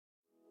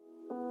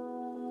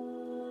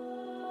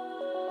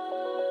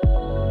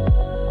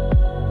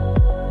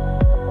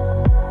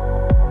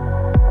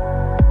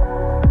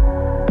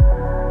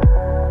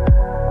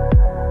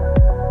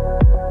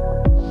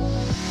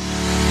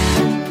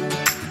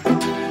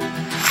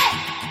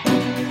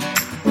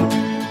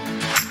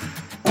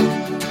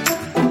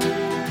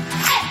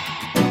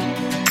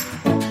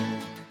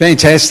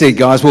Fantastic,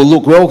 guys. Well,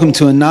 look, welcome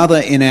to another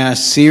in our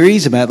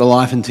series about the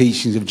life and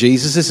teachings of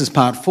Jesus. This is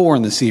part 4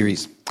 in the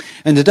series.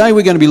 And today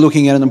we're going to be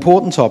looking at an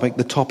important topic,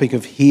 the topic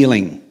of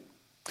healing.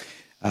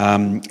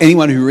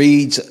 Anyone who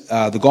reads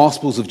the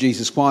Gospels of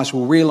Jesus Christ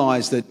will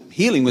realise that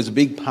healing was a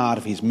big part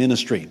of his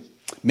ministry.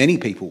 Many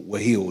people were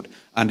healed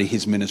under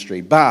his ministry.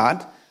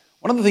 But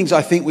one of the things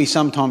I think we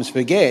sometimes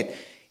forget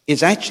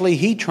is actually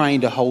he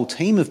trained a whole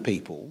team of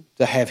people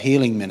to have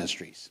healing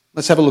ministries.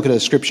 Let's have a look at a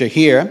scripture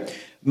here.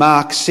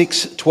 Mark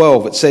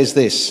 6:12, it says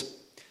this,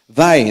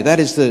 they, that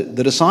is the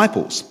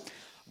disciples,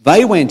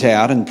 they went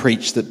out and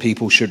preached that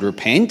people should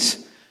repent.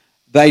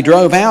 They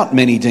drove out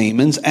many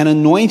demons and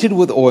anointed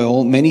with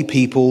oil many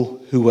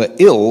people who were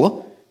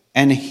ill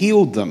and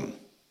healed them.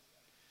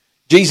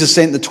 Jesus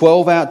sent the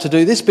 12 out to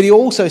do this, but he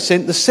also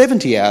sent the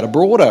 70 out, a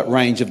broader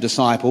range of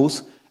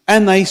disciples,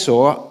 and they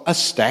saw a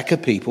stack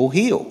of people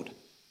healed.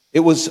 It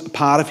was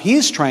part of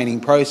his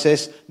training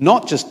process,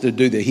 not just to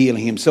do the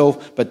healing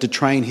himself, but to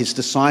train his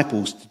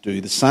disciples to do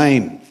the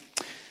same.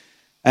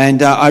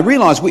 And I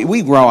realise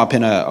we grow up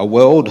in a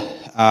world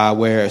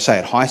where, say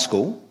at high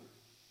school,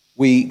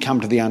 we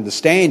come to the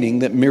understanding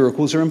that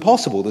miracles are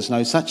impossible. There's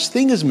no such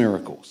thing as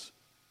miracles.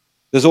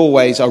 There's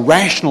always a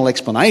rational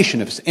explanation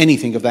if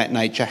anything of that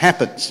nature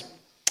happens.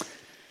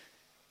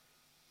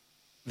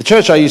 The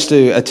church I used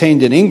to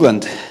attend in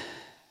England,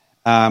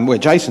 where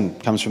Jason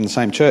comes from the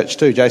same church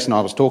too. Jason and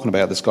I was talking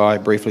about this guy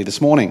briefly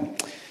this morning.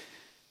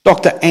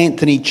 Dr.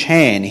 Anthony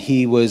Chan,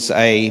 he was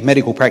a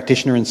medical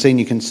practitioner and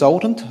senior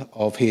consultant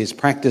of his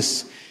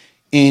practice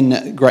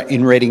in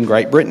Reading,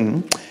 Great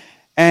Britain.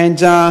 And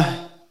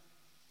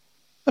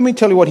let me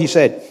tell you what he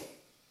said.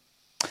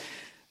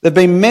 There have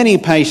been many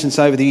patients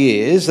over the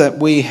years that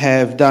we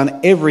have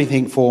done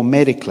everything for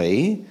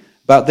medically,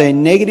 but their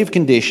negative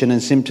condition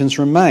and symptoms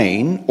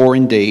remain, or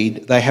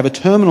indeed they have a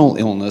terminal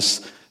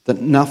illness that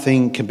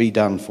nothing can be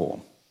done for.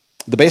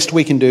 The best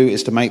we can do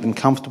is to make them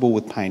comfortable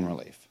with pain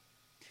relief.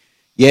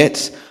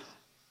 Yet,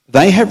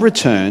 they have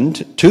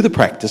returned to the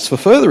practice for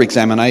further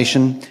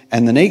examination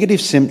and the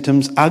negative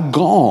symptoms are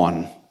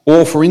gone.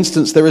 Or, for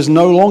instance, there is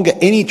no longer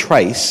any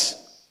trace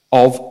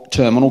of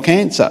terminal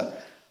cancer.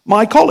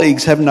 My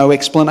colleagues have no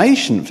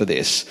explanation for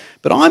this,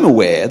 but I'm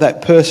aware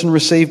that person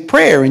received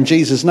prayer in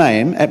Jesus'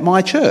 name at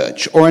my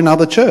church or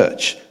another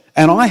church.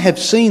 And I have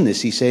seen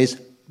this, he says,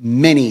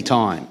 many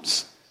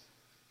times.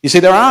 You see,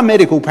 there are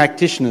medical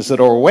practitioners that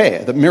are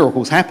aware that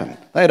miracles happen.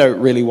 They don't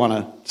really want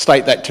to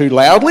state that too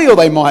loudly, or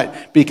they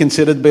might be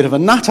considered a bit of a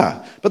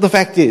nutter. But the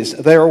fact is,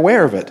 they're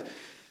aware of it.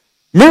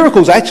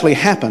 Miracles actually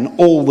happen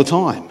all the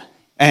time.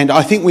 And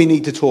I think we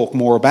need to talk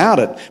more about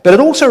it. But it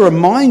also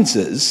reminds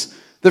us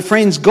that,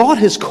 friends, God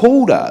has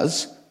called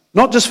us,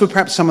 not just for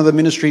perhaps some of the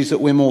ministries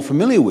that we're more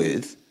familiar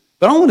with,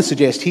 but I want to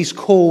suggest he's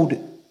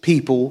called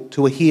people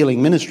to a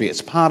healing ministry.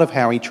 It's part of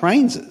how he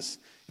trains us.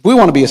 If we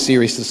want to be a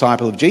serious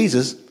disciple of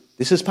Jesus,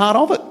 this is part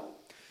of it.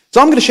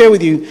 So I'm going to share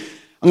with you, I'm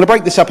going to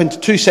break this up into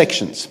 2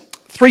 sections.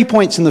 3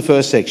 points in the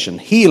first section.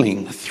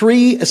 Healing,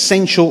 3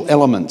 essential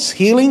elements.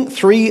 Healing,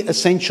 3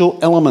 essential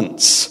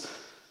elements.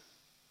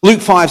 Luke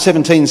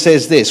 5:17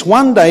 says this,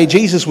 one day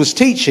Jesus was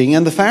teaching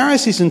and the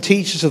Pharisees and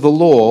teachers of the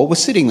law were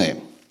sitting there.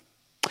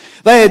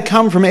 They had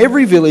come from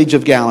every village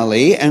of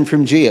Galilee and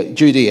from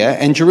Judea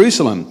and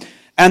Jerusalem.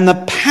 And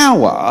the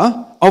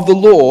power of the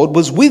Lord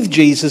was with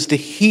Jesus to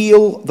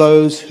heal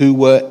those who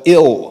were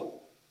ill.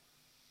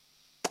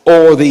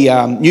 Or the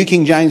New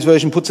King James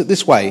Version puts it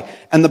this way,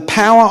 and the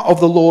power of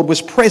the Lord was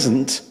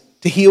present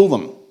to heal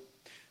them.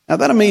 Now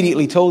that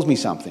immediately tells me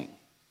something.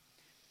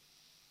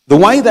 The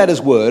way that is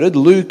worded,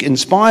 Luke,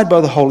 inspired by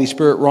the Holy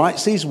Spirit,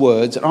 writes these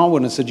words, and I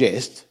want to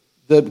suggest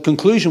the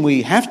conclusion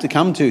we have to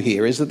come to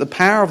here is that the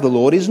power of the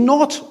Lord is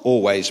not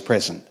always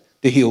present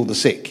to heal the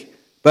sick,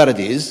 but it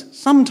is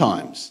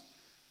sometimes.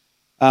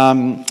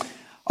 I'll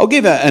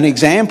give an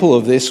example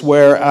of this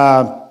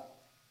where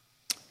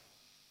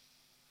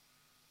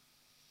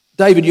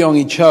David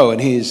Yonggi Cho and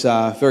his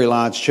very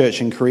large church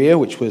in Korea,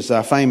 which was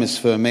famous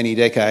for many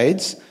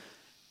decades,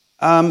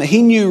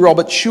 he knew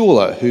Robert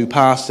Schuller, who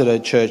pastored a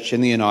church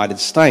in the United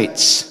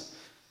States.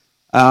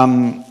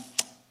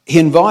 He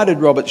invited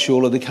Robert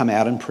Schuller to come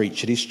out and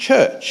preach at his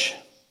church.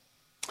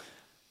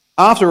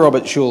 After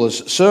Robert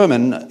Schuller's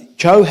sermon,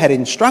 Cho had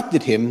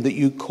instructed him that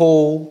you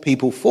call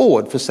people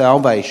forward for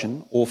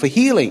salvation or for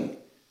healing.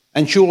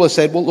 And Schuller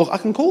said, well, look, I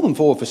can call them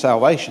forward for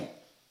salvation.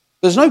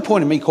 There's no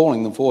point in me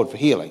calling them forward for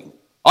healing.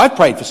 I've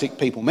prayed for sick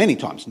people many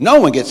times. No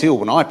one gets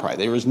healed when I pray.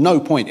 There is no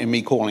point in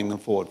me calling them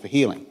forward for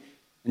healing.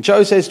 And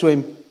Cho says to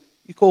him,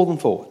 you call them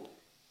forward.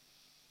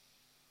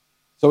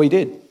 So he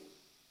did.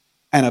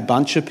 And a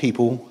bunch of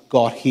people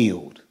got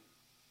healed.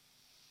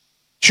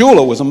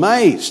 Schuller was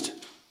amazed.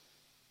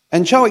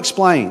 And Cho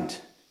explained,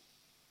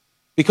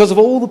 because of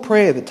all the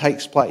prayer that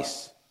takes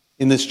place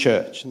in this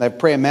church, and they have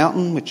Prayer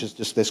Mountain, which is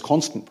just this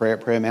constant prayer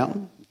at Prayer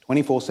Mountain,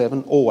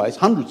 24/7, always,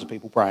 hundreds of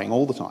people praying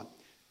all the time.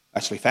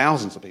 Actually,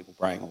 thousands of people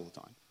praying all the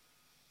time.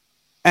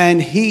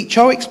 And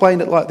Cho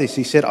explained it like this.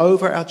 He said,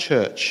 over our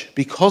church,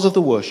 because of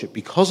the worship,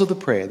 because of the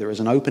prayer, there is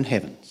an open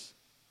heavens.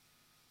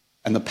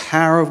 And the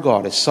power of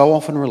God is so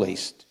often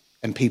released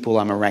and people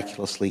are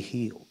miraculously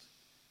healed.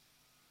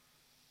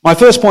 My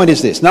first point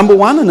is this. Number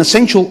one, an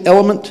essential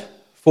element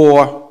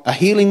for a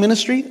healing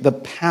ministry, the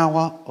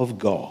power of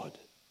God.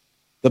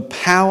 The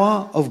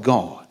power of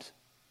God.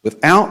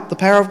 Without the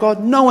power of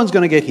God, no one's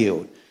going to get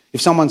healed.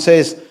 If someone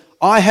says,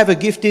 I have a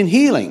gift in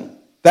healing,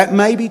 that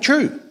may be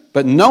true,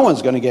 but no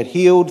one's going to get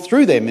healed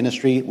through their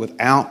ministry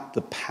without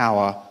the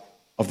power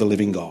of the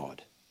living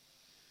God.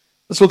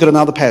 Let's look at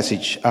another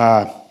passage,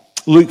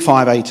 Luke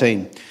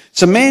 5:18.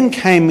 Some men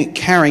came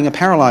carrying a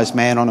paralysed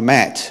man on a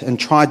mat and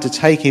tried to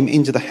take him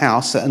into the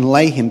house and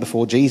lay him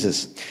before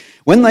Jesus.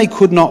 When they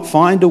could not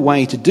find a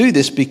way to do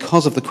this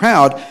because of the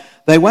crowd,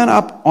 they went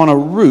up on a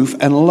roof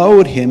and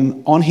lowered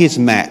him on his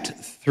mat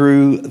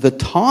through the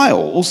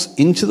tiles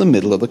into the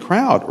middle of the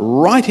crowd,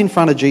 right in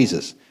front of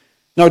Jesus.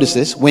 Notice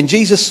this. When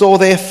Jesus saw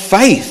their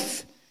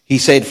faith, he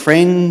said,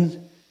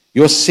 "Friend,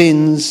 your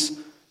sins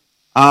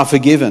are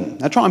forgiven."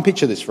 Now try and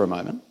picture this for a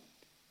moment.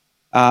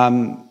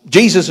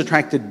 Jesus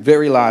attracted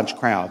very large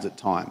crowds at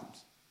times.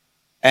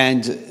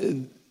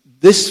 And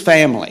this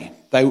family,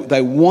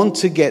 they want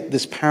to get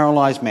this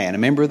paralysed man, a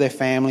member of their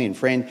family and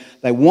friend,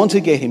 they want to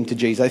get him to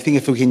Jesus. They think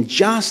if we can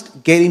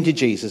just get him to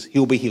Jesus,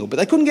 he'll be healed. But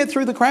they couldn't get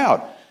through the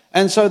crowd.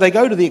 And so they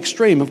go to the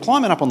extreme of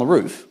climbing up on the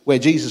roof where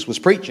Jesus was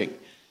preaching,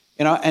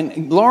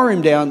 and lower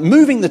him down,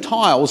 moving the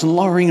tiles and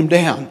lowering him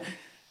down.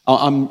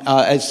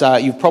 As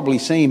you've probably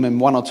seen in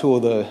one or two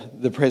of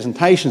the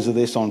presentations of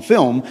this on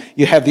film,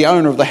 you have the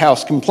owner of the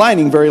house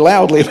complaining very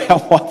loudly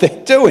about what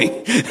they're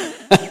doing.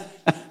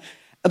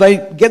 They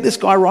get this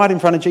guy right in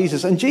front of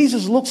Jesus, and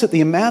Jesus looks at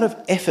the amount of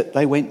effort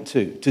they went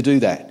to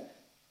do that,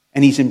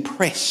 and he's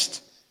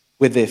impressed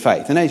with their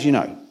faith. And as you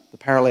know, the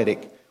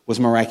paralytic was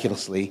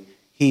miraculously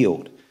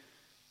healed.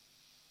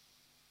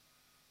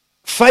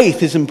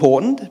 Faith is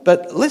important,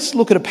 but let's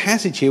look at a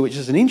passage here which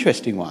is an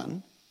interesting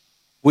one,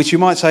 which you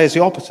might say is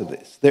the opposite of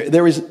this.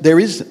 There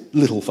is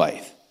little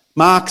faith.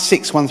 Mark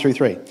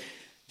 6:1-3.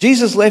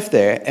 Jesus left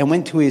there and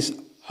went to his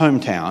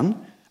hometown,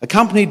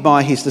 accompanied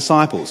by his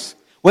disciples.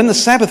 When the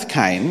Sabbath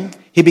came,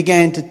 he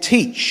began to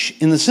teach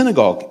in the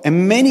synagogue,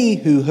 and many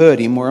who heard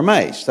him were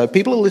amazed. So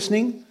people are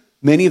listening,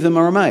 many of them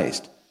are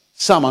amazed.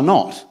 Some are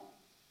not.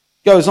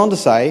 Goes on to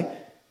say,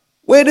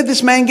 "Where did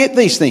this man get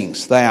these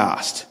things?" they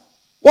asked.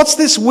 "What's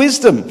this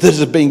wisdom that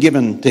has been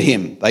given to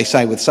him?" they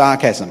say with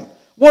sarcasm.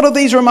 "What are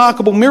these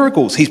remarkable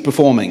miracles he's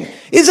performing?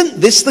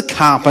 Isn't this the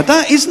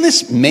carpenter? Isn't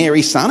this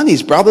Mary's son and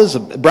his brothers,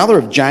 brother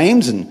of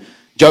James and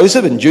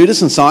Joseph and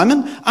Judas and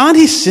Simon? Aren't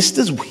his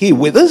sisters here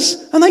with us?"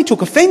 And they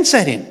took offence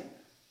at him.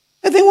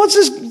 And then what's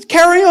this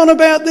carry on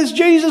about this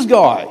Jesus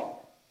guy?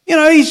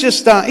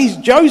 He's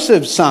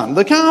Joseph's son,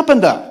 the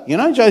carpenter.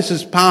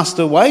 Joseph's passed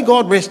away,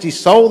 God rest his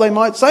soul, they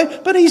might say,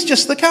 but he's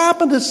just the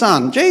carpenter's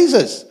son,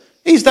 Jesus.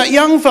 He's that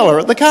young fella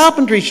at the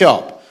carpentry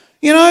shop.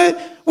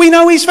 We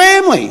know his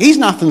family. He's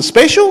nothing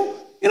special.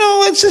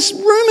 It's just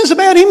rumours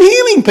about him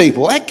healing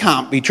people. That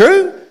can't be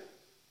true.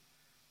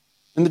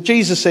 And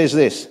Jesus says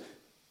this,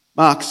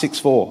 Mark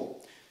 6:4.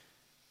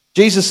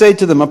 Jesus said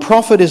to them, "A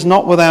prophet is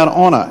not without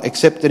honour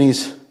except in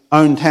his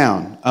own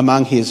town,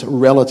 among his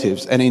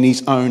relatives, and in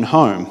his own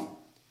home."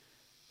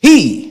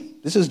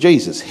 This is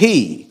Jesus,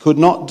 he could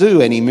not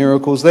do any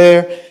miracles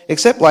there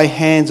except lay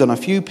hands on a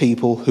few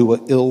people who were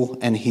ill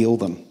and heal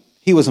them.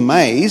 He was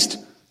amazed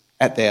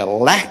at their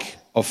lack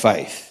of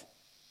faith.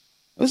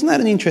 Wasn't that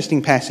an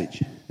interesting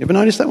passage? You ever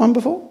noticed that one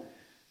before?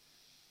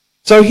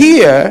 So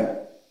here,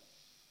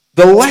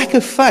 the lack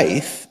of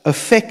faith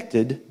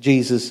affected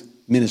Jesus'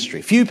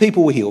 ministry. Few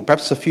people were healed.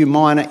 Perhaps a few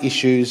minor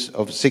issues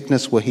of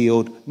sickness were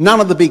healed. None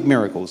of the big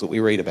miracles that we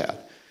read about.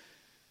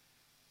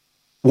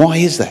 Why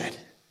is that?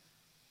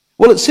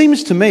 Well, it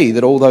seems to me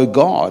that although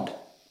God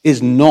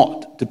is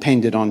not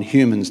dependent on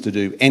humans to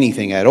do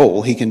anything at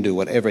all, he can do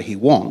whatever he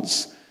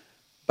wants.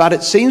 But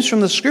it seems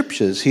from the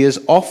scriptures he has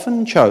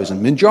often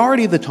chosen,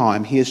 majority of the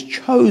time, he has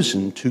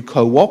chosen to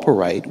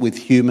cooperate with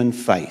human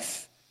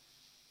faith.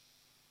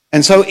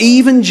 And so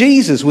even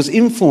Jesus was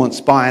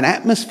influenced by an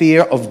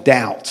atmosphere of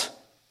doubt.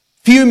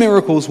 Few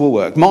miracles will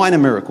work, minor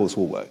miracles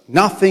will work.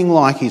 Nothing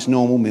like his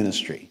normal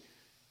ministry.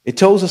 It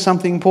tells us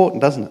something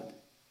important, doesn't it?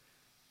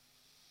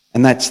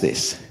 And that's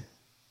this.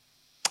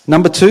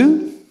 Number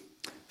two,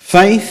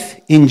 faith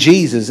in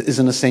Jesus is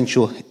an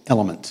essential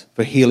element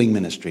for healing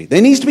ministry.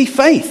 There needs to be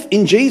faith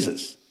in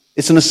Jesus.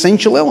 It's an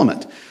essential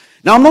element.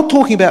 Now, I'm not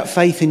talking about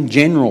faith in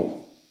general.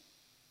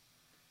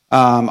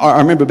 I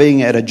remember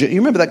being at you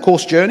remember that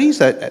course Journeys,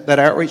 that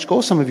outreach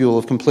course? Some of you will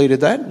have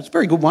completed that. It's a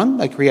very good one.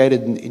 They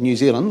created in New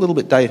Zealand, a little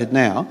bit dated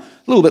now,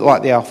 a little bit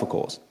like the Alpha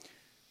course,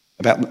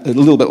 a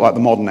little bit like the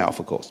modern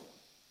Alpha course.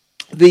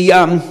 There's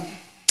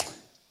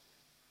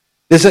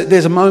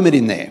a moment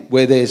in there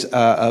where there's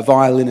a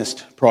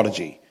violinist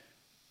prodigy.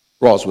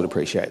 Roz would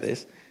appreciate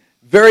this.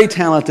 Very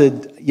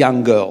talented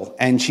young girl,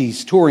 and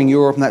she's touring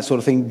Europe and that sort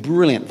of thing.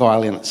 Brilliant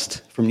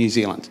violinist from New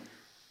Zealand.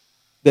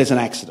 There's an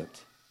accident.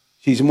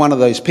 She's in one of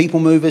those people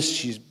movers.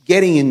 She's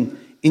getting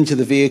into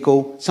the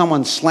vehicle.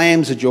 Someone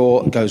slams a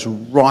jaw and goes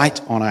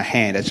right on her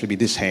hand. Actually, be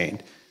this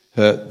hand,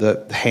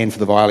 the hand for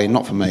the violin.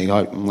 Not for me.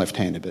 I'm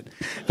left-handed,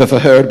 but for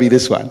her it'd be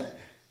this one.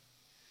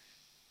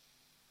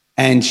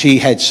 And she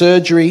had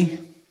surgery,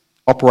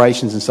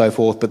 operations and so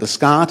forth, but the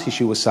scar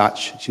tissue was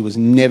such she was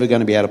never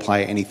going to be able to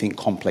play anything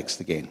complex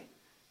again.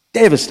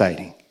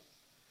 Devastating.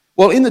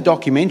 Well, in the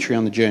documentary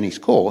on the Journey's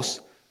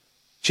Course,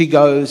 she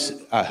goes,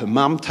 her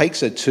mum takes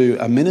her to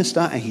a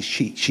minister and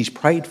she's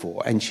prayed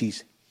for and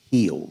she's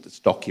healed. It's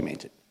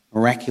documented,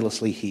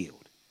 miraculously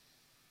healed.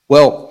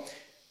 Well,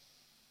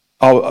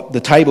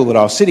 the table that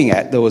I was sitting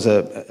at, there was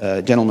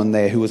a gentleman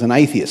there who was an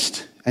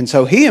atheist. And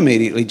so he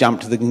immediately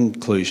jumped to the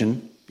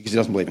conclusion, because he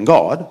doesn't believe in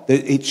God,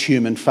 that it's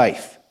human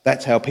faith.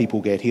 That's how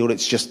people get healed.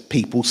 It's just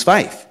people's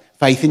faith.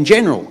 Faith in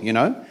general, you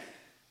know.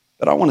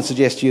 But I want to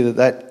suggest to you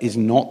that is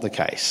not the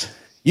case.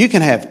 You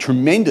can have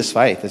tremendous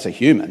faith as a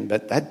human,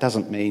 but that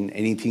doesn't mean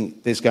anything.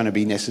 There's going to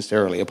be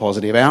necessarily a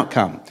positive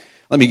outcome.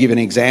 Let me give an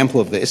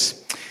example of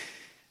this.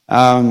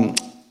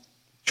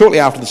 Shortly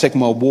after the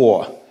Second World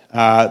War,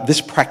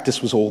 this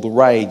practice was all the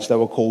rage. They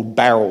were called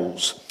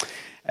barrels.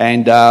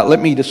 And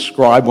let me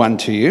describe one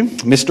to you.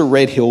 Mr.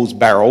 Redhill's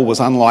barrel was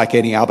unlike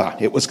any other.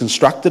 It was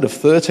constructed of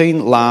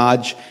 13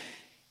 large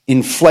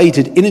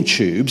inflated inner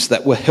tubes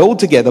that were held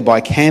together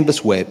by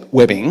canvas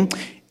webbing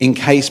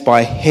encased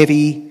by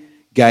heavy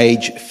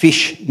gauge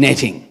fish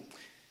netting.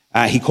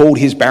 He called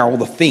his barrel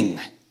the Thing.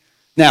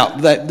 Now,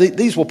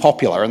 these were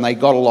popular and they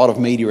got a lot of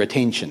media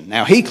attention.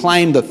 Now, he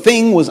claimed the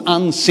Thing was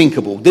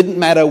unsinkable. Didn't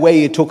matter where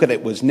you took it,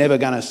 it was never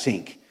going to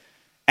sink.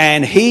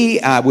 And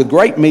he, with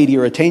great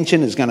media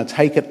attention, is going to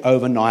take it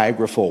over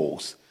Niagara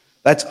Falls.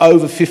 That's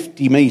over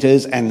 50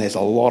 metres and there's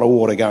a lot of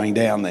water going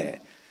down there.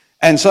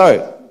 And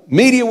so,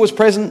 media was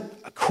present,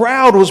 a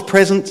crowd was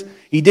present.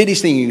 He did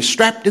his thing. He was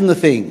strapped in the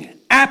Thing.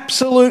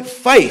 Absolute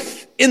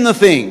faith in the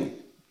Thing.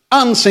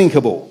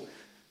 Unsinkable.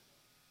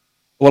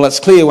 Well, it's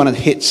clear when it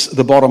hits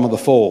the bottom of the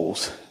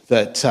falls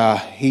that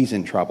he's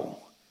in trouble.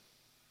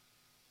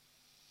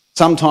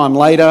 Sometime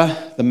later,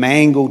 the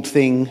mangled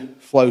Thing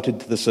floated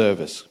to the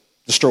surface,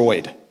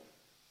 destroyed.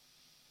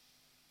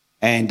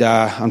 And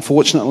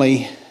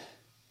unfortunately,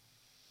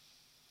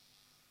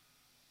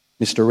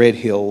 Mr.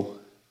 Redhill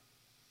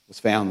was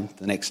found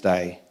the next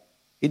day.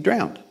 He'd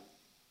drowned.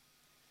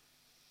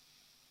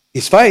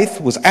 His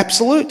faith was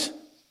absolute.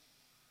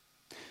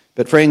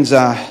 But friends,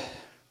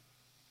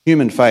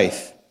 human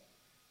faith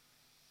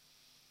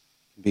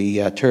can be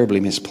terribly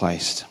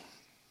misplaced.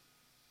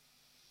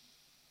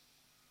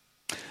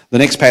 The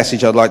next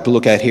passage I'd like to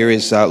look at here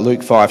is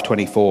Luke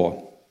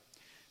 5:24.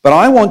 But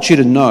I want you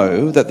to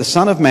know that the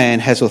Son of Man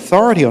has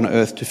authority on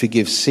earth to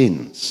forgive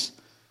sins.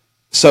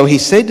 So he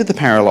said to the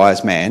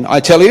paralysed man, I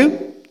tell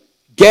you,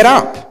 get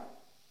up,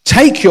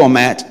 take your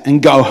mat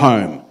and go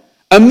home.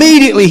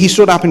 Immediately he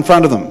stood up in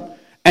front of them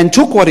and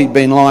took what he'd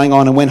been lying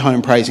on and went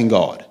home praising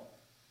God.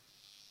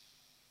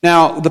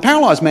 Now, the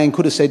paralysed man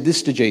could have said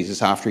this to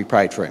Jesus after he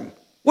prayed for him.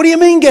 What do you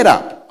mean, get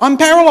up? I'm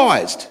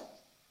paralysed.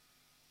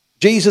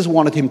 Jesus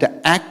wanted him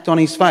to act on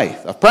his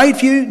faith. I've prayed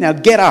for you, now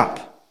get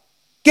up.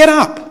 Get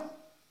up.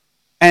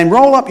 And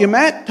roll up your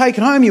mat, take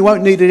it home, you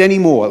won't need it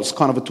anymore. It was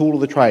kind of a tool of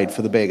the trade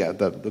for the beggar,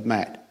 the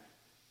mat.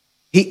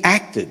 He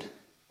acted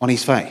on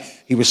his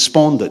faith. He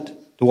responded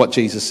to what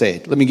Jesus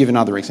said. Let me give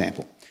another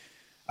example.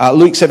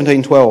 Luke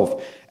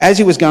 17:12. As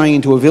he was going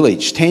into a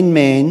village, 10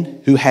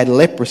 men who had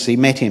leprosy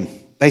met him.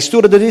 They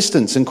stood at a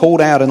distance and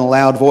called out in a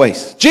loud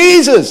voice,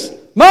 Jesus,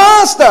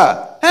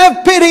 Master,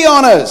 have pity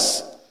on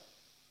us.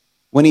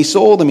 When he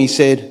saw them, he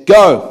said,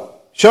 Go,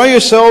 show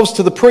yourselves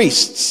to the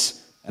priests.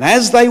 And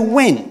as they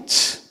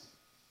went,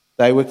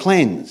 they were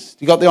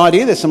cleansed. You got the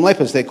idea? There's some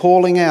lepers. They're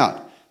calling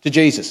out to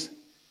Jesus.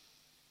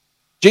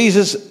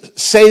 Jesus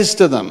says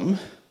to them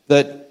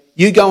that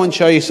you go and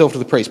show yourself to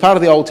the priest. Part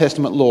of the Old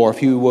Testament law,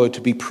 if you were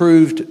to be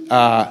proved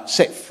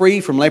set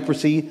free from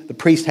leprosy, the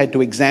priest had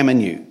to examine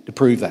you to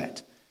prove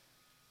that.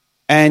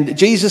 And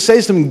Jesus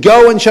says to them,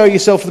 go and show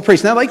yourself to the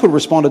priest. Now, they could have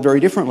responded very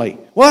differently.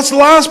 Well, that's the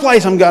last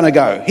place I'm going to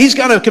go. He's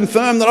going to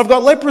confirm that I've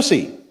got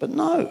leprosy. But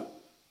no.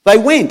 They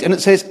went, and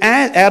it says,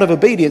 out of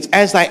obedience,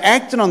 as they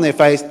acted on their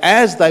faith,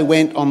 as they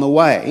went on the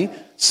way,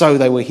 so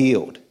they were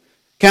healed.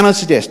 Can I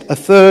suggest a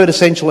third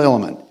essential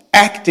element?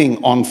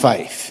 Acting on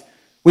faith.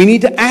 We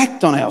need to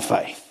act on our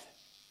faith.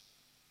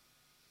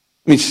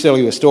 Let me just tell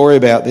you a story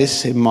about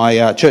this. In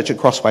my church at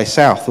Crossway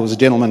South, there was a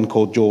gentleman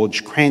called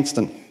George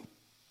Cranston.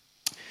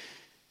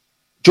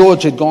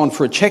 George had gone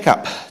for a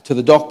checkup to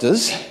the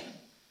doctors,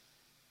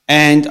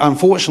 and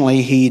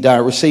unfortunately he'd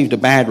received a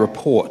bad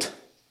report.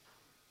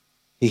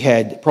 He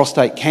had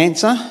prostate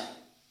cancer,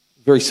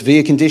 very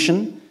severe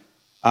condition,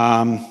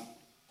 and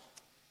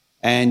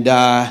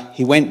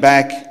he went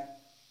back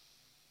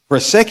for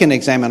a second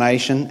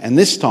examination, and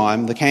this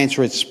time the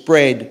cancer had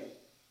spread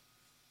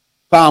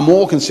far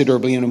more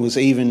considerably and was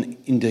even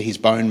into his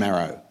bone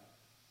marrow.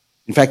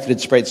 In fact, it had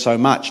spread so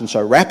much and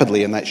so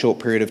rapidly in that short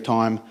period of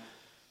time,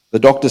 the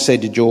doctor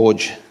said to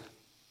George,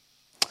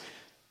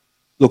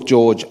 look,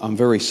 George, I'm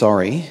very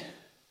sorry.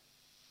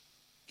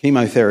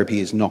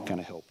 Chemotherapy is not going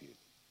to help you.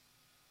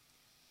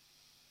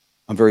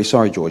 I'm very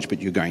sorry, George,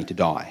 but you're going to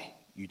die.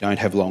 You don't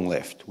have long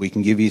left. We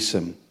can give you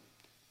some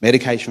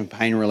medication for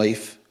pain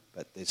relief,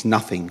 but there's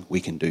nothing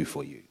we can do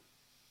for you.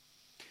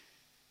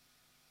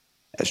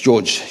 As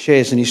George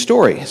shares in his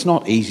story, it's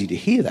not easy to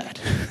hear that.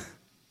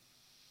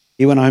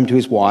 He went home to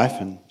his wife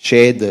and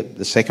shared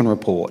the second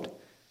report.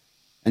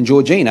 And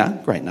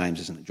Georgina, great names,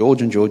 isn't it?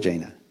 George and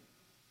Georgina.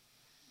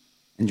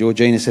 And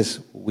Georgina says,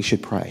 we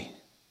should pray.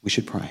 We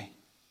should pray.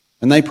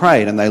 And they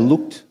prayed and they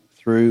looked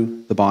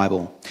through the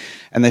Bible.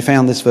 And they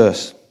found this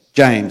verse,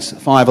 James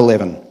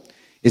 5:11.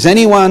 Is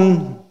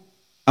anyone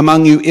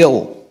among you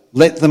ill?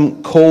 Let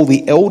them call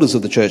the elders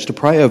of the church to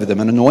pray over them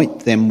and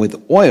anoint them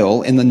with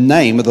oil in the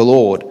name of the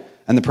Lord.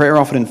 And the prayer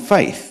offered in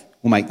faith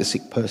will make the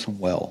sick person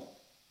well.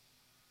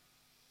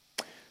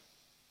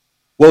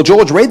 Well,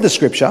 George read the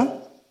scripture,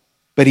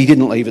 but he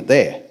didn't leave it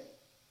there.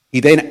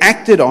 He then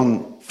acted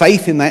on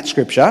faith in that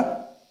scripture,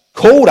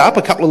 called up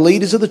a couple of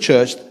leaders of the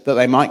church that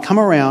they might come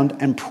around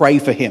and pray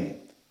for him.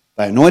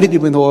 They anointed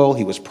him with oil,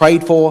 he was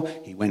prayed for,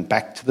 he went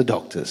back to the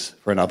doctors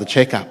for another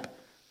checkup.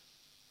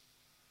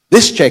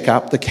 This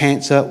checkup, the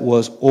cancer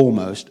was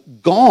almost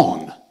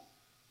gone.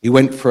 He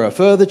went for a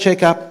further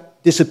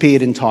checkup,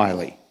 disappeared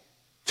entirely.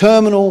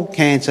 Terminal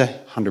cancer,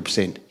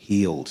 100%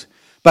 healed.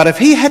 But if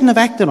he hadn't have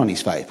acted on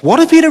his faith, what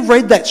if he'd have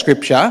read that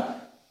scripture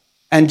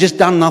and just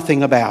done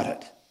nothing about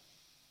it?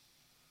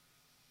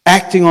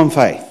 Acting on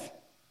faith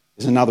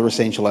is another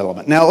essential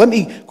element. Now, let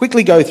me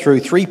quickly go through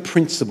 3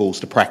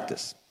 principles to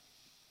practice.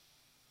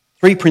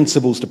 3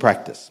 principles to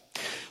practice.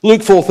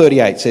 Luke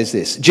 4:38 says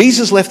this,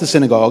 Jesus left the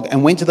synagogue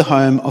and went to the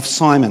home of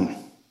Simon.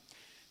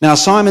 Now,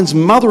 Simon's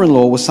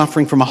mother-in-law was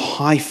suffering from a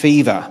high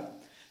fever,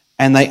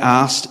 and they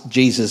asked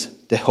Jesus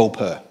to help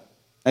her.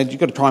 And you've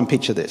got to try and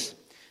picture this.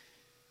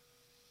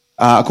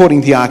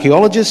 According to the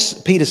archaeologists,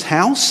 Peter's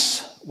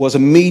house was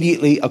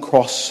immediately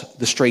across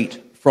the street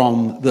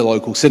from the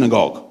local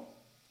synagogue.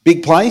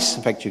 Big place.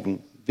 In fact, you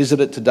can visit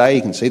it today.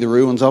 You can see the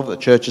ruins of it. The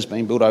church has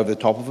been built over the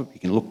top of it. You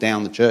can look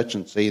down the church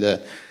and see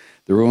the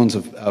ruins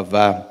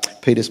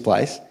of Peter's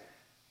place.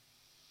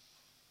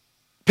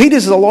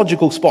 Peter's is a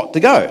logical spot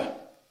to go.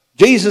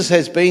 Jesus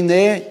has been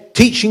there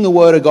teaching the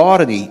word of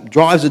God, and he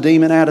drives a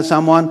demon out of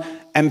someone.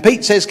 And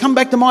Pete says, come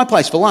back to my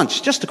place for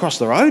lunch, just across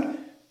the road.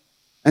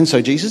 And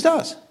so Jesus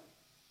does.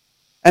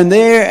 And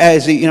there,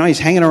 as he's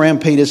hanging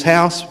around Peter's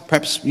house,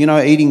 perhaps,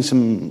 eating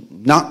some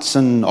nuts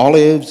and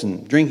olives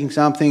and drinking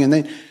something.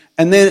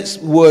 And then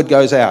word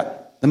goes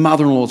out. The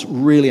mother-in-law's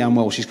really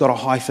unwell. She's got a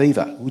high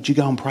fever. Would you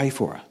go and pray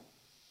for her?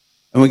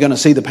 And we're going to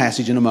see the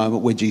passage in a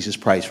moment where Jesus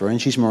prays for her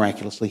and she's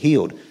miraculously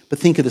healed. But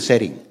think of the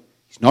setting.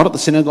 He's not at the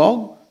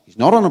synagogue. He's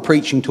not on a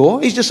preaching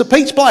tour. He's just at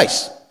Pete's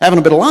place, having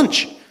a bit of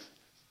lunch.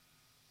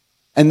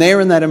 And there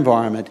in that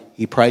environment,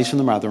 he prays for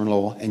the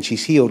mother-in-law and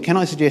she's healed. Can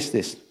I suggest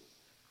this?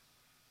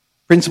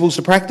 Principles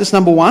to practice.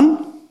 Number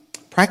 1,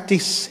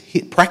 practice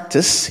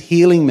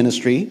healing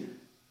ministry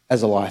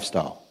as a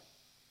lifestyle.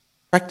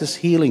 Practice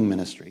healing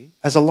ministry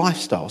as a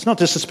lifestyle. It's not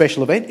just a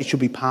special event. It should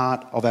be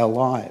part of our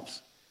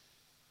lives.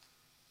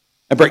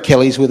 Now, Brett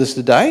Kelly's with us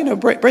today.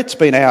 Brett's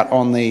been out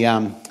on the,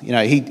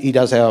 he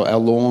does our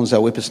lawns, our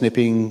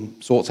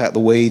whippersnipping, sorts out the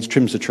weeds,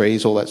 trims the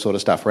trees, all that sort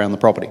of stuff around the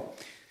property.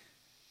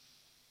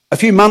 A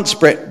few months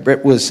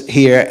Brett was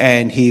here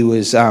and he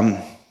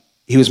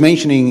was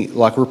mentioning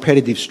like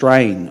repetitive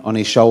strain on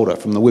his shoulder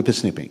from the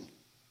whippersnipping.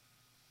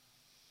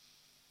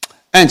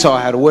 And so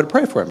I had a word of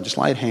prayer for him, just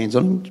laid hands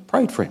on him,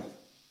 prayed for him.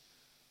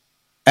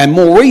 And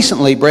more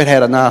recently, Brett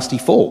had a nasty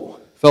fall,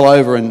 fell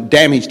over and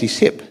damaged his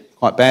hip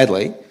quite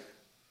badly.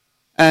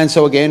 And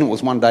so again, it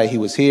was one day he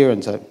was here,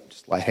 and so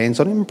just laid hands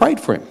on him and prayed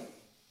for him.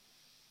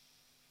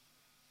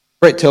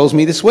 Brett tells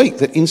me this week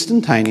that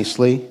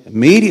instantaneously,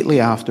 immediately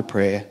after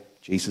prayer,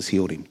 Jesus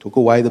healed him, took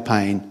away the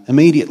pain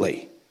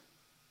immediately.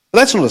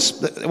 But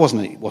it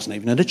wasn't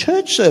even at a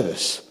church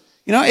service.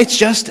 It's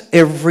just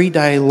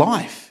everyday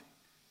life.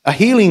 A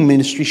healing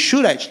ministry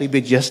should actually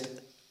be just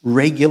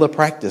regular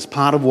practice,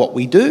 part of what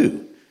we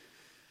do.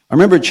 I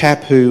remember a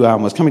chap who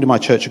was coming to my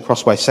church at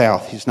Crossway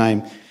South. His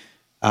name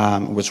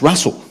was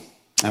Russell.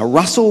 Now,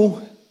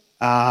 Russell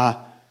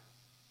had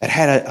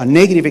a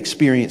negative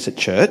experience at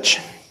church,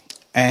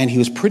 and he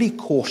was pretty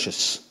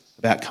cautious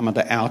about coming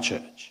to our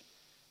church.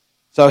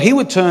 So he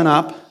would turn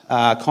up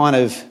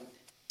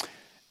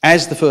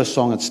as the first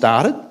song had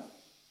started,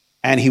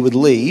 and he would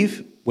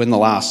leave when the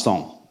last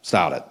song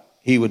started.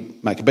 He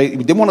would make a beat. He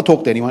didn't want to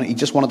talk to anyone. He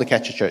just wanted to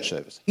catch a church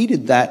service. He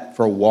did that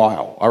for a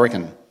while. I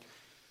reckon,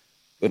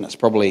 goodness,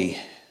 probably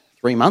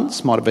 3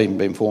 months, might have even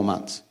been 4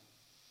 months.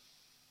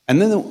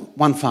 And then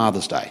one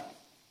Father's Day,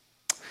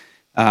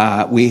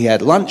 we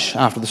had lunch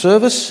after the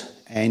service,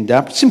 and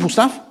simple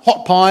stuff,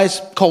 hot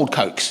pies, cold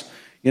Cokes,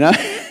 And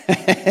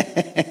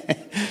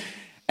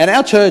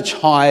our church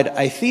hired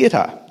a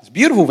theatre. It's a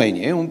beautiful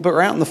venue, but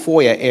we're out in the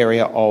foyer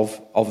area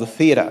of the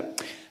theatre,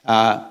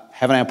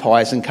 having our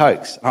pies and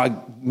Cokes. I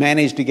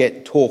managed to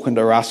get talking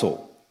to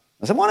Russell.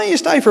 I said, why don't you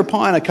stay for a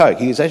pie and a Coke?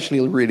 He was actually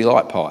really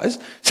like pies.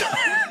 So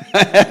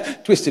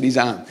twisted his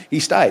arm. He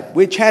stayed.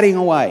 We're chatting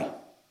away.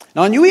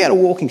 Now, I knew he had a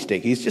walking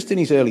stick. He's just in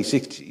his early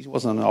 60s. He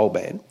wasn't an old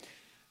man.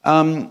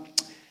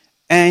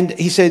 And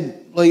he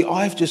said, Lee,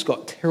 I've just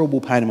got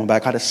terrible pain in my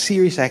back. I had a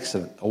serious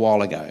accident a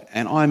while ago,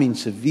 and I'm in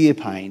severe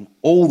pain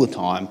all the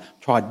time.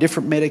 Tried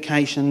different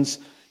medications,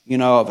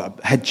 I've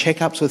had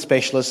checkups with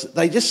specialists.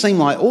 They just seem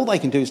like all they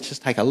can do is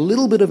just take a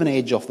little bit of an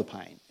edge off the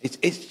pain.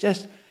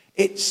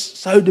 It's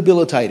so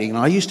debilitating, and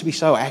I used to be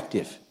so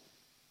active.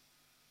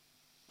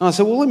 And I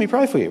said, well, let me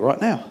pray for you right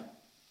now.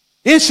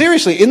 Yeah,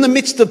 seriously, in the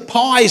midst of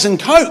pies and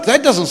Coke,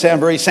 that doesn't sound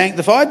very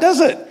sanctified, does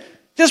it?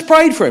 Just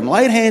prayed for him,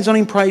 laid hands on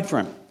him, prayed for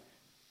him.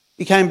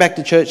 He came back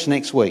to church the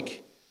next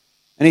week,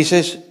 and he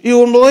says, you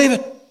wouldn't believe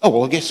it. Oh,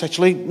 well, I guess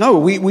actually, no,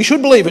 we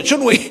should believe it,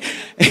 shouldn't we?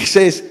 He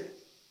says,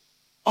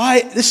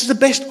 this is the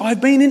best I've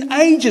been in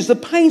ages. The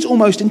pain's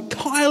almost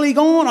entirely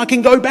gone. I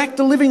can go back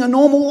to living a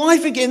normal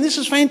life again. This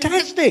is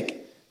fantastic.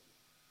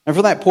 And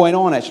from that point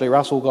on, actually,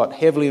 Russell got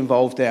heavily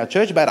involved in our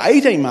church. About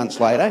 18 months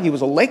later, he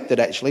was elected,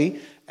 actually,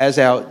 as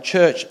our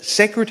church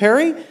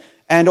secretary.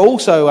 And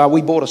also,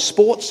 we bought a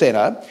sports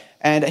centre,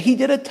 and he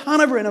did a ton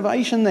of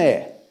renovation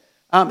there.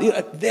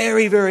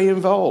 Very, very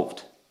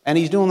involved. And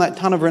he's doing that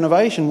ton of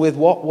renovation with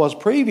what was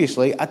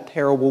previously a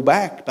terrible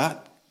back.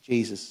 But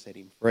Jesus set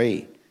him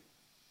free.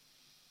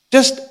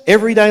 Just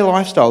everyday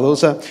lifestyle. There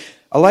was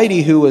a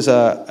lady who was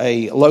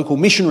a local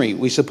missionary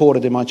we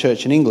supported in my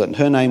church in England.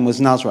 Her name was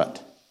Nusrat.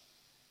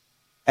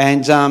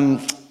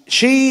 And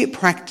she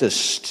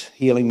practiced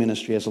healing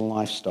ministry as a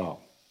lifestyle.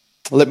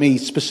 Let me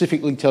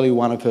specifically tell you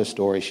one of her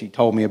stories. She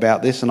told me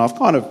about this, and I've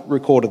kind of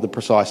recorded the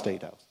precise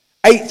details.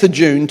 8th of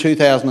June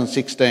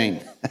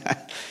 2016.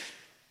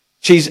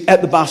 She's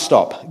at the bus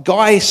stop.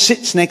 Guy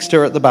sits next to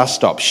her at the bus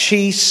stop.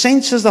 She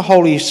senses the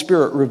Holy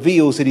Spirit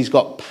reveals that he's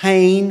got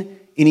pain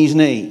in his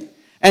knee.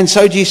 And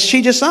so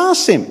she just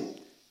asks him, have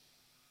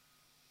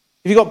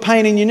you got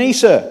pain in your knee,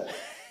 sir?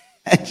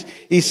 And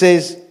he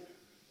says,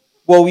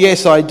 well,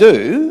 yes, I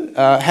do.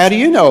 How do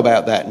you know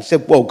about that? And he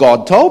said, well,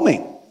 God told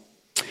me.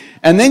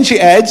 And then she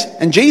adds,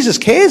 and Jesus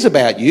cares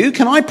about you.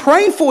 Can I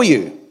pray for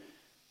you?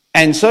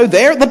 And so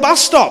there at the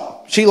bus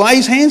stop, she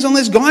lays hands on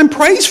this guy and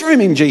prays for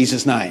him in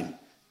Jesus' name.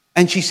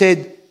 And she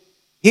said,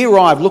 he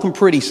arrived looking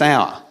pretty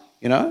sour,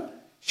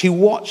 She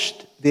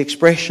watched the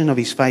expression of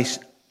his face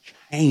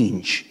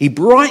change. He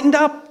brightened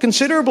up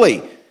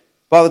considerably.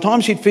 By the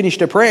time she'd finished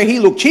her prayer, he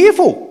looked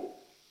cheerful.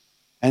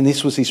 And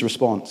this was his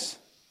response.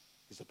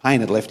 Because the pain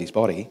had left his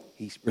body,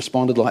 he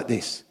responded like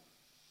this.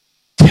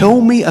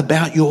 Tell me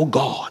about your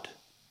God.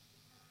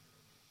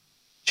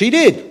 She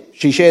did.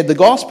 She shared the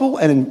gospel,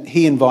 and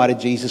he invited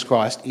Jesus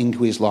Christ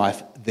into his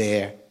life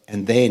there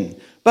and then.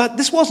 But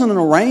this wasn't an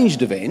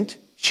arranged event.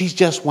 She's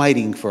just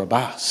waiting for a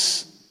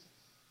bus.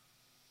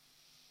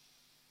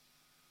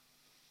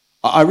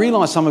 I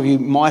realise some of you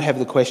might have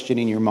the question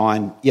in your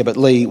mind, yeah, but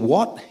Lee,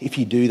 what if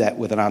you do that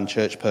with an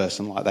unchurched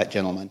person like that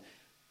gentleman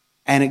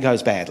and it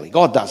goes badly?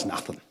 God does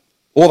nothing.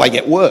 Or they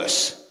get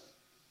worse.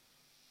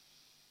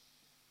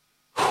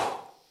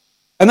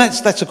 And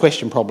that's a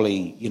question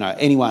probably,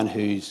 anyone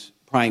who's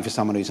praying for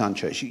someone who's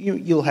unchurched,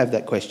 you'll have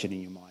that question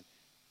in your mind.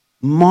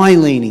 My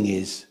leaning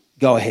is,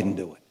 go ahead and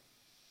do it.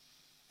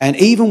 And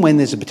even when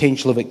there's a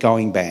potential of it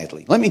going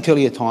badly. Let me tell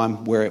you a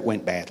time where it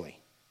went badly.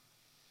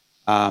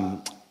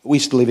 We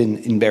used to live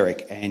in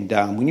Berwick,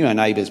 and we knew our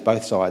neighbours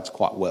both sides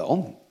quite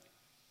well.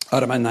 I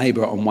had my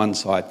neighbour on one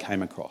side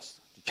came across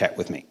to chat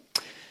with me.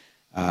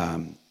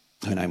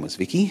 Her name was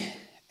Vicky,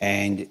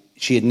 and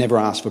she had never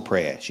asked for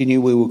prayer. She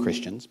knew we were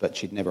Christians, but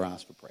she'd never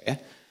asked for prayer.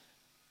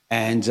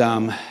 And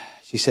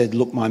she said,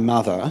 look, my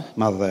mother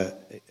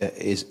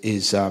is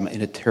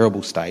in a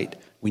terrible state.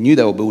 We knew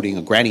they were building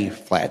a granny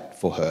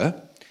flat for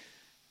her,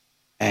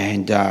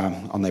 and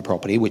on their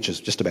property, which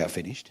is just about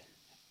finished.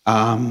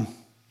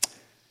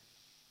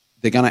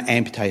 They're going to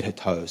amputate her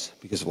toes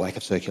because of lack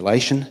of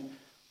circulation.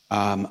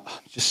 I'm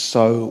just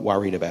so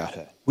worried about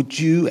her. Would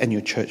you and your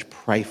church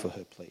pray for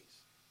her, please?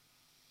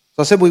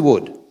 So I said we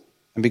would.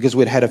 And because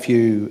we'd had a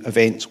few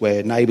events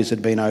where neighbours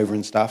had been over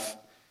and stuff,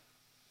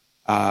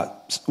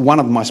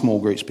 one of my small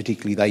groups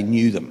particularly, they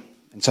knew them.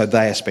 And so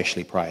they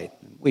especially prayed.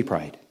 We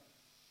prayed.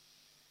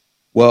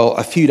 Well,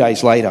 a few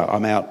days later,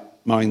 I'm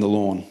out mowing the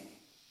lawn,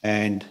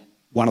 and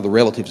one of the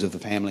relatives of the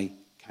family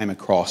came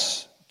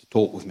across to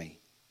talk with me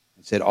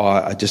and said,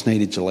 I just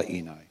needed to let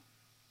you know,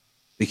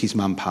 Vicky's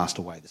mum passed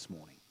away this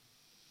morning.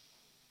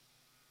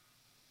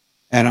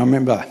 And I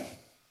remember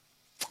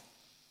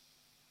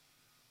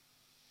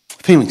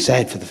feeling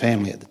sad for the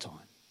family at the time.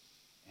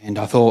 And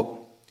I thought,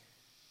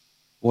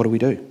 what do we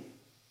do?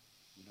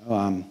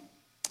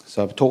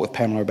 So I talked with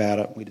Pamela about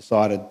it. We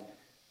decided,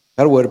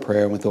 had a word of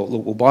prayer, and we thought,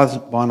 look, we'll buy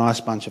a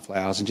nice bunch of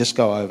flowers and just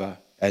go over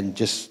and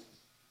just,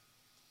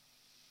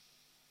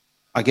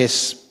 I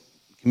guess,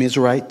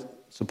 commiserate,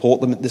 support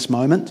them at this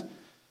moment.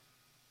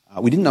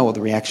 We didn't know what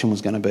the reaction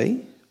was going to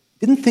be.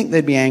 Didn't think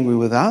they'd be angry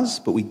with us,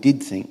 but we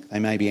did think they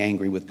may be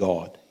angry with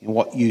God.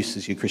 What use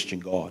is your Christian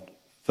God?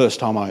 First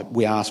time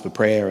we asked for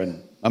prayer,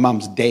 and my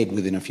mum's dead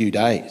within a few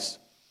days,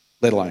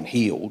 let alone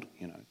healed,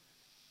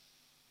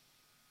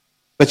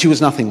 But she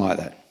was nothing like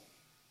that.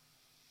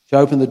 She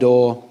opened the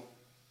door,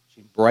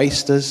 she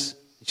embraced us,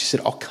 and she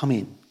said, oh, come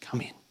in.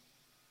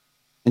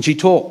 And she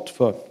talked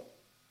for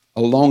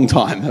a long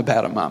time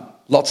about her mum,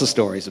 lots of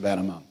stories about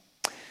her mum.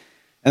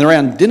 And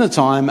around dinner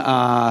time,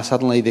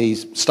 suddenly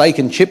these steak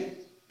and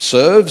chip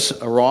serves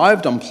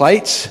arrived on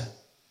plates.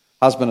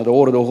 husband had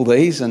ordered all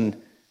these, and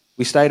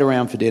we stayed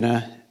around for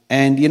dinner.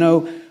 And,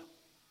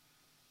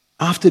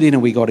 after dinner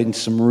we got into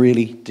some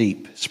really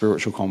deep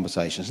spiritual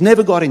conversations.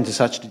 Never got into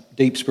such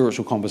deep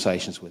spiritual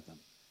conversations with them.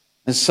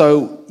 And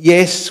so,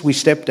 yes, we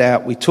stepped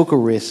out, we took a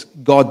risk.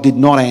 God did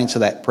not answer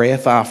that prayer,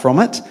 far from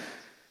it.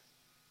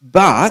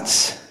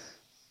 But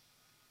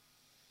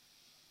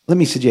let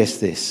me suggest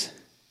this.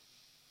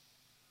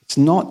 It's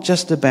not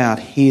just about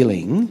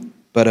healing,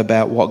 but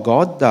about what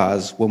God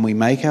does when we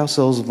make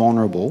ourselves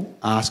vulnerable,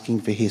 asking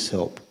for his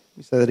help. Let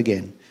me say that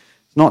again.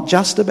 It's not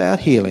just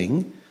about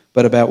healing,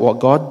 but about what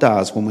God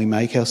does when we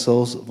make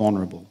ourselves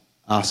vulnerable,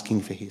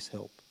 asking for his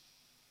help.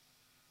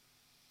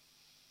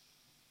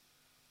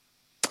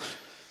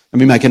 Let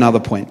me make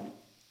another point.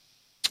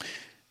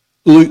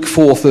 Luke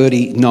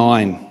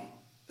 4:39.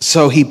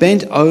 So he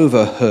bent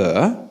over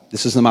her,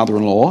 this is the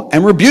mother-in-law,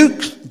 and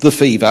rebuked the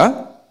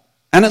fever,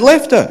 and it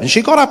left her. And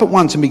she got up at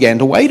once and began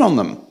to wait on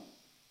them.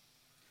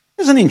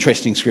 It's an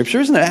interesting scripture,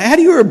 isn't it? How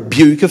do you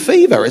rebuke a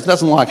fever? It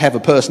doesn't have a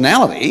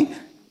personality,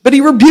 but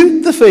he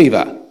rebuked the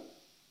fever.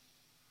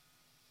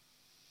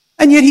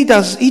 And yet he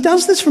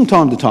does this from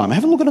time to time.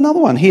 Have a look at another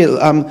one here.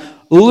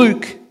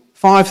 Luke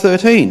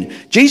 5:13.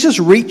 Jesus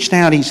reached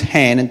out his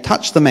hand and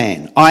touched the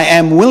man. I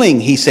am willing,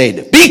 he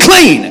said, be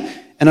clean.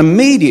 And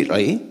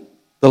immediately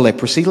the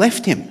leprosy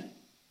left him.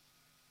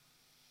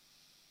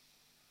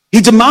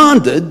 He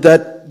demanded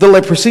that the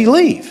leprosy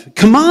leave,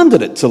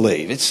 commanded it to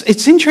leave.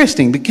 It's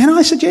interesting, but can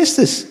I suggest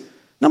this?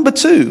 Number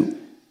 2,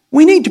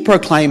 we need to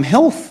proclaim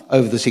health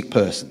over the sick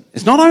person.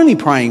 It's not only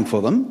praying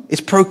for them, it's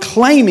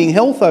proclaiming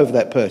health over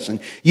that person.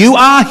 You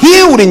are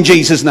healed in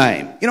Jesus'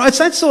 name. It's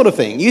that sort of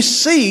thing. You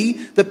see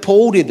that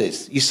Paul did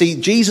this. You see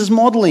Jesus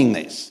modelling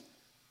this.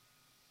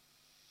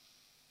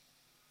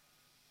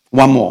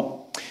 One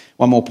more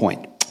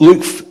point.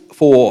 Luke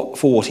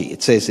 4:40,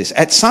 it says this.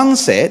 At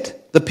sunset,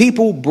 the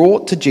people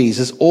brought to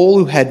Jesus all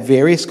who had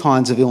various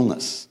kinds of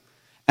illness,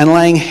 and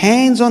laying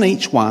hands on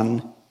each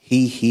one,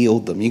 he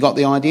healed them. You got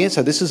the idea?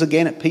 So this is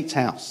again at Pete's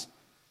house.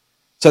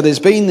 So there's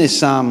been this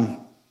day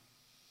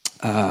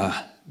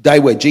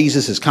where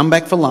Jesus has come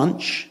back for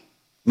lunch.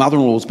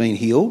 Mother-in-law's been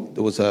healed.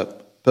 There was a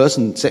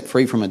person set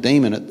free from a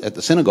demon at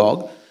the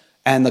synagogue,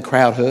 and the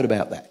crowd heard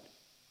about that.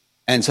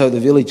 And so the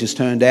villagers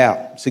turned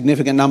out,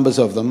 significant numbers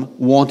of them,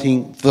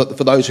 wanting, for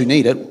those who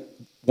need it,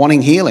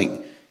 wanting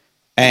healing.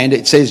 And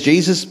it says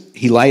Jesus,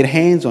 he laid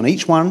hands on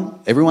each one,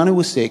 everyone who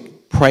was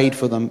sick, prayed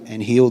for them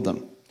and healed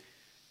them.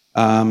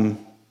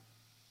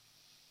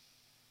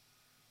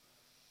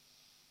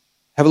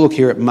 Have a look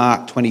here at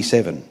Mark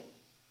 27,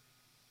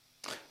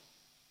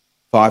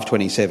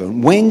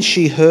 5:27. When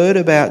she heard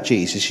about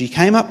Jesus, she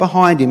came up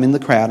behind him in the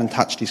crowd and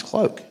touched his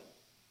cloak.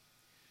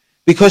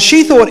 Because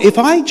she thought, if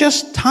I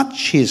just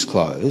touch his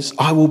clothes,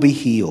 I will be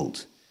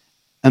healed.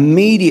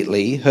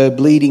 Immediately her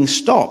bleeding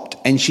stopped,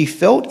 and she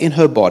felt in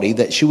her body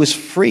that she was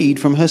freed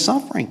from her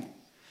suffering.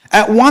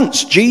 At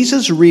once,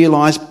 Jesus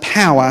realized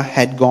power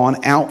had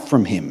gone out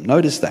from him.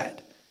 Notice that.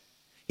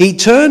 He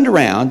turned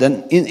around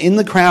and in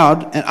the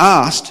crowd and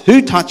asked,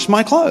 who touched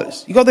my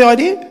clothes? You got the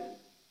idea?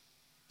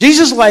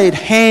 Jesus laid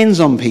hands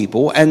on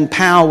people and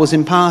power was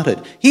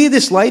imparted. Here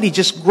this lady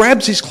just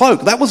grabs his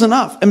cloak. That was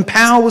enough, and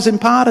power was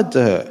imparted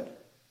to her.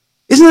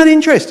 Isn't that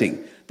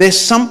interesting? There's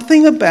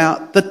something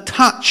about the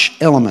touch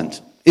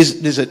element.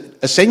 Is it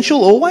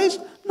essential always?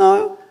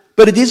 No.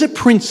 But it is a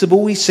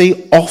principle we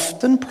see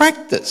often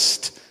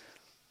practiced.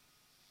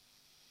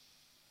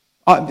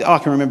 I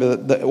can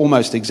remember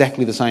almost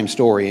exactly the same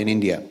story in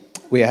India.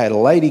 We had a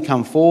lady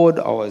come forward.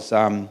 I was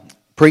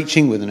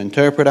preaching with an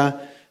interpreter,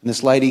 and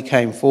this lady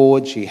came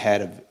forward. She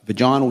had a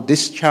vaginal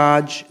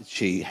discharge.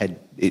 She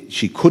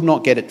could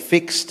not get it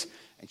fixed.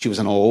 And she was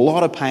in a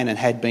lot of pain and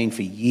had been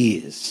for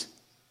years.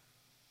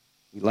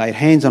 We laid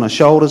hands on her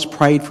shoulders,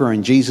 prayed for her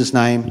in Jesus'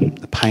 name.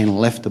 The pain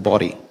left the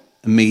body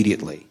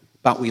immediately.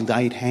 But we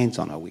laid hands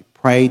on her. We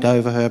prayed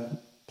over her,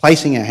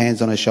 placing our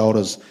hands on her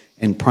shoulders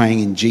and praying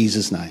in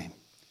Jesus' name.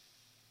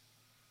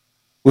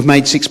 We've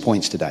made 6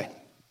 points today.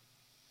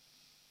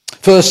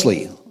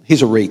 Firstly,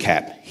 here's a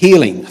recap.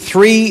 Healing,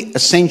 3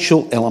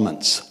 essential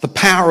elements. The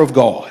power of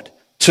God.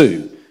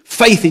 2,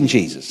 faith in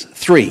Jesus.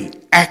 3,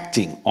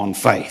 acting on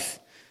faith.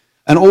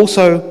 And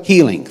also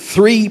healing,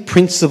 3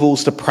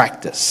 principles to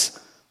practice.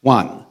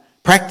 1,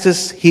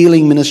 practice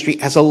healing ministry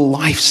as a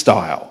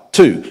lifestyle.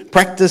 2,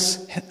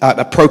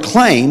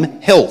 proclaim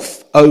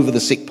health over the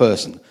sick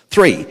person.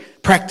 3,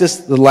 practice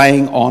the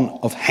laying on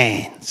of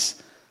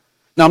hands.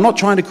 Now, I'm not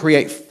trying to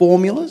create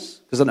formulas,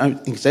 because I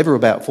don't think it's ever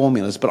about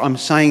formulas, but I'm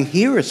saying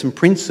here are some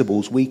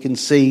principles we can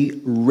see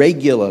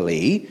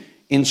regularly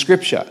in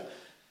Scripture.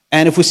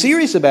 And if we're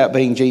serious about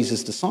being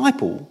Jesus'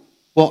 disciple,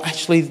 well,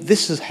 actually,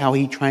 this is how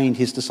he trained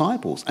his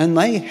disciples, and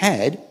they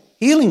had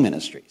healing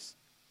ministries.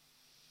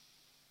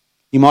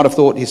 You might have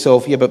thought to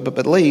yourself, yeah,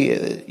 but Lee,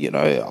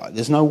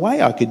 there's no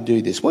way I could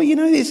do this. Well,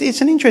 it's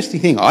an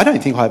interesting thing. I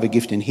don't think I have a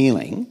gift in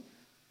healing,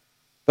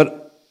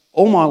 but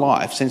all my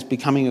life, since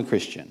becoming a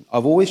Christian,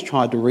 I've always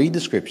tried to read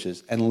the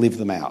Scriptures and live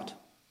them out.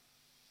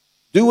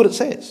 Do what it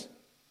says.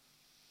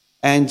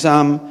 And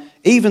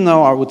even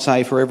though I would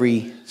say for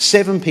every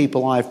 7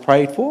 people I've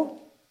prayed for,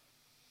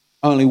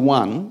 only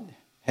one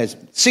has,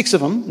 6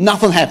 of them,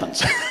 nothing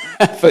happens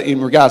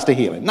in regards to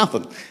healing,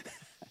 nothing.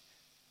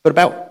 But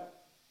about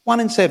 1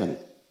 in 7,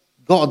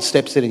 God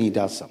steps in and he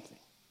does something.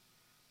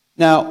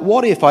 Now,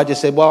 what if I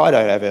just said, well, I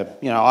don't have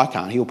I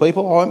can't heal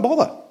people, I won't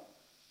bother.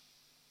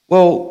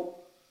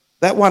 Well,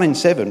 that 1 in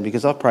 7,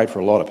 because I've prayed for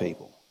a lot of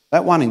people,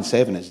 that 1 in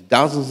 7 is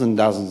dozens and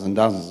dozens and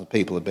dozens of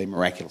people have been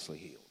miraculously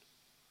healed.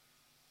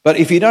 But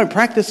if you don't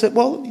practice it,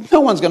 well, no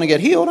one's going to get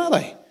healed, are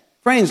they?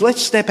 Friends,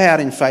 let's step out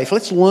in faith.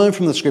 Let's learn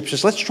from the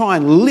scriptures. Let's try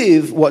and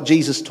live what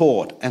Jesus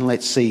taught, and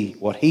let's see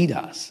what he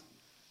does.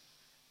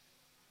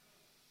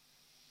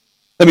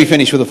 Let me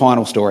finish with a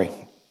final story.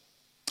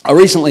 I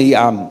recently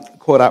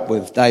caught up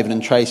with David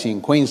and Tracy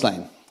in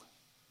Queensland,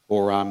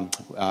 or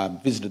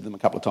visited them a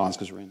couple of times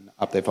because we're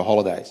up there for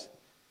holidays.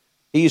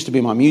 He used to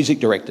be my music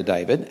director,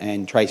 David,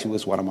 and Tracy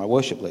was one of my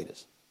worship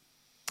leaders.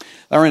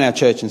 They were in our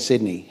church in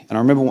Sydney, and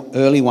I remember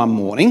early one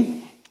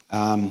morning,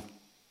 it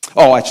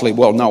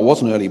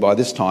wasn't early by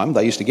this time.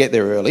 They used to get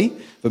there early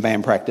for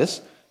band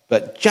practice,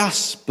 but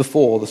just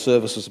before the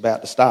service was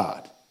about to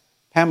start,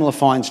 Pamela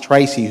finds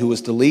Tracy, who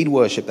was to lead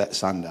worship that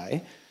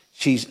Sunday.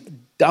 She's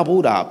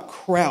doubled up,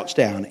 crouched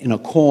down in a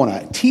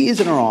corner, tears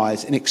in her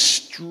eyes, in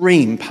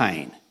extreme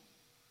pain.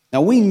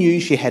 Now, we knew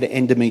she had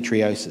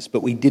endometriosis,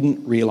 but we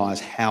didn't realise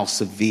how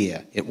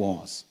severe it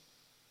was.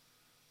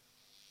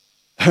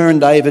 Her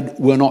and David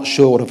were not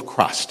short of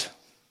crust.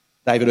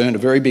 David earned a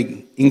very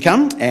big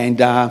income,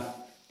 and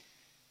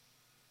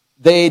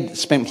they'd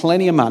spent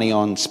plenty of money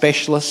on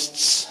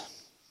specialists,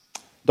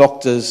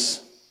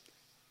 doctors,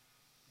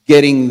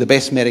 getting the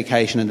best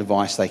medication and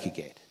advice they could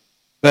get.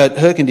 But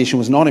her condition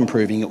was not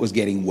improving, it was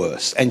getting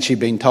worse. And she'd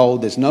been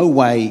told, there's no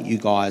way you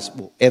guys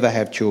will ever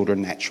have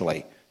children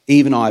naturally.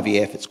 Even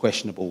IVF, it's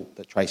questionable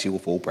that Tracy will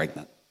fall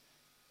pregnant.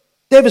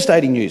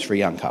 Devastating news for a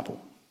young couple.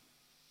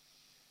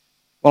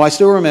 Well, I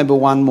still remember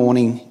one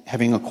morning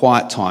having a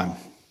quiet time.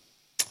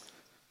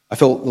 I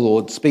felt the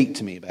Lord speak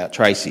to me about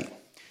Tracy.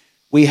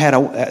 We had,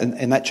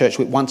 in that church,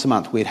 once a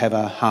month, we'd have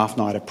a half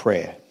night of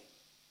prayer.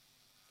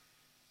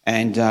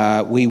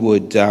 And we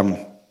would,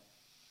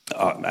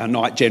 our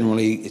night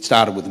generally, it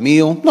started with a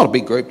meal, not a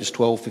big group, just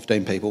 12,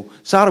 15 people.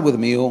 Started with a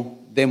meal,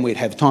 then we'd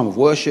have time of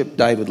worship.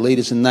 Dave would lead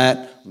us in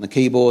that, on the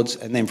keyboards,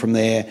 and then from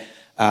there,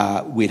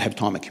 we'd have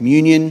time of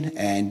communion,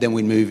 and then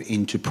we'd move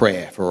into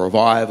prayer for a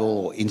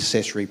revival or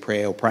intercessory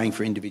prayer or praying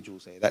for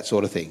individuals there, that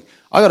sort of thing.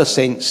 I got a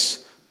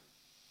sense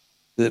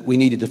that we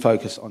needed to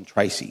focus on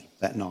Tracy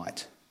that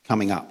night,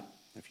 coming up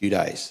in a few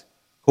days.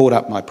 Called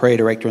up my prayer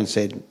director and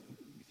said,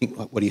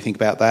 what do you think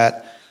about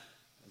that?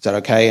 Is that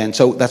okay? And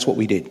so that's what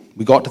we did.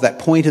 We got to that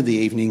point of the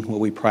evening where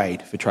we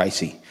prayed for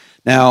Tracy.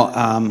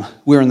 Now,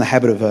 we're in the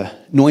habit of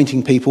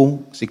anointing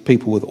people, sick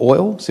people, with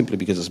oil, simply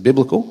because it's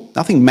biblical.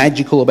 Nothing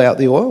magical about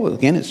the oil.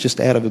 Again, it's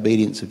just out of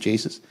obedience of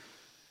Jesus.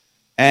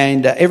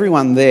 And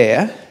everyone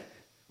there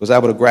was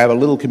able to grab a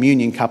little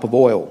communion cup of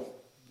oil.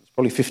 There's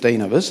probably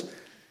 15 of us.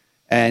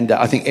 And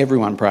I think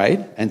everyone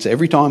prayed. And so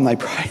every time they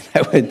prayed,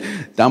 they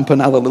would dump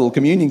another little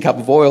communion cup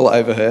of oil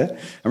over her.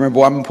 I remember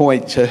one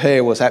point her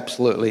hair was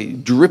absolutely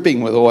dripping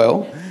with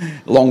oil,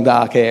 long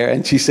dark hair.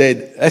 And she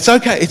said, it's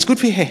okay, it's good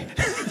for your hair.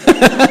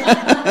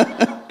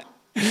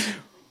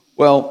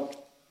 Well,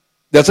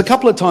 there's a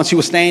couple of times she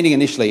was standing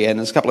initially, and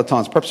there's a couple of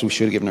times, perhaps we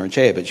should have given her a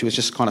chair, but she was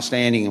just kind of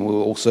standing and we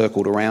were all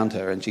circled around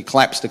her, and she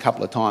collapsed a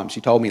couple of times.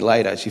 She told me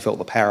later she felt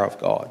the power of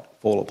God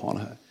fall upon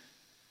her.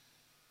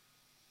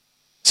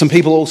 Some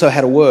people also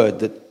had a word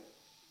that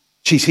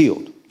she's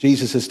healed.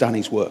 Jesus has done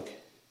his work.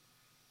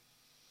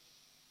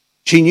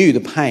 She knew the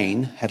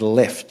pain had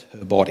left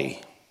her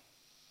body.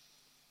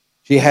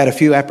 She had a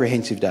few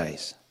apprehensive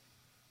days.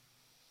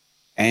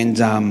 And,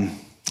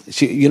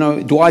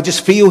 do I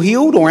just feel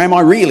healed or am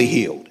I really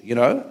healed,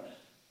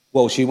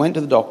 Well, she went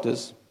to the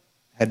doctors,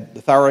 had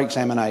the thorough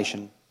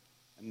examination,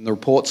 and the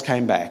reports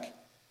came back,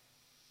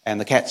 and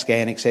the CAT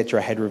scan, etc.,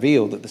 had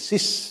revealed that the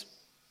cysts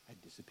had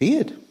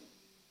disappeared.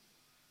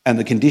 And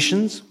the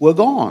conditions were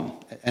gone.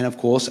 And of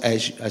course,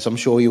 as I'm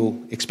sure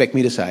you'll expect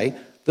me to say,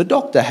 the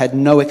doctor had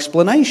no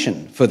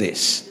explanation for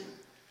this.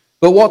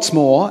 But what's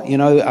more,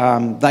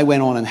 they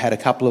went on and had a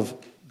couple of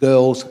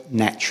girls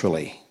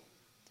naturally.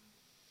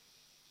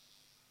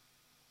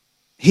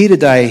 Here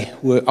today,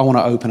 I want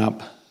to open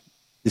up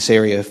this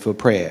area for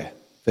prayer,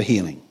 for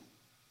healing.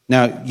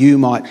 Now, you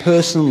might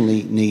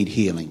personally need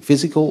healing,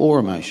 physical or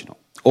emotional.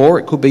 Or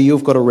it could be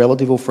you've got a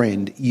relative or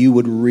friend, you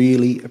would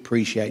really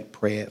appreciate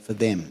prayer for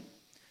them.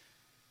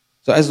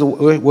 So as the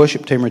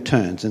worship team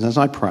returns, and as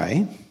I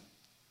pray,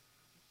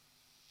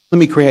 let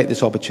me create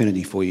this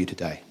opportunity for you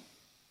today.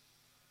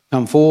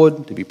 Come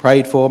forward to be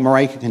prayed for.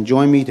 Marika can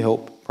join me to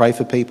help pray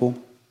for people.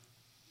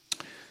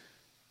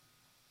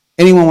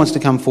 Anyone wants to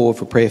come forward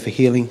for prayer for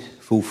healing,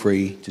 feel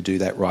free to do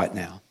that right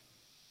now.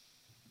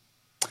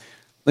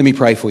 Let me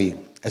pray for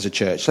you as a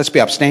church. Let's be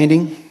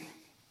upstanding.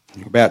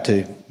 We're about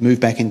to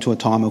move back into a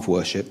time of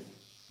worship.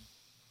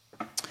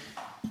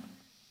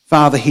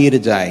 Father, here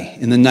today,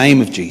 in the name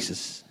of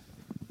Jesus,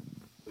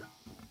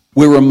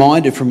 We're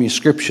reminded from your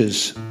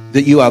scriptures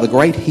that you are the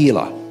great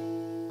healer.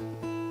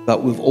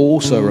 But we've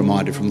also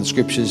reminded from the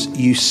scriptures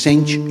you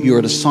sent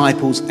your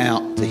disciples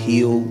out to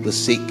heal the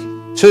sick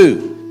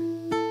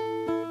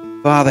too.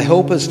 Father,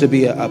 help us to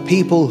be a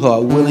people who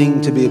are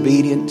willing to be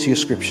obedient to your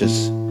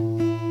scriptures.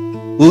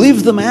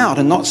 Live them out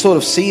and not sort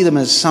of see them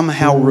as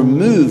somehow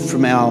removed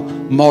from our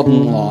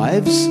modern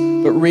lives,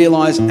 but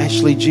realise,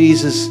 actually,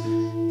 Jesus,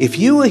 if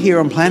you were here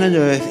on planet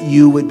Earth,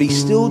 you would be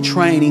still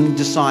training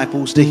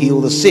disciples to heal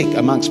the sick,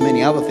 amongst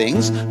many other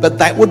things, but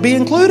that would be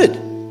included.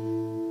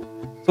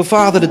 So,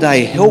 Father,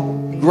 today, help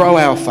grow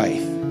our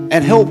faith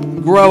and help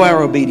grow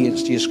our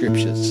obedience to your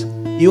scriptures.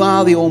 You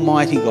are the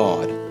Almighty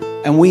God,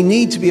 and we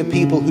need to be a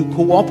people who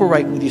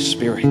cooperate with your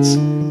spirits.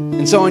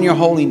 And so in your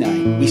holy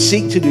name, we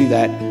seek to do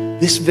that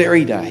this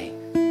very day.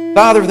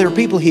 Father, if there are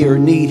people here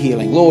who need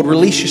healing, Lord,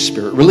 release your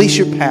spirit, release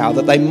your power,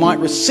 that they might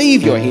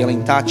receive your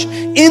healing touch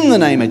in the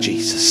name of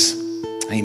Jesus.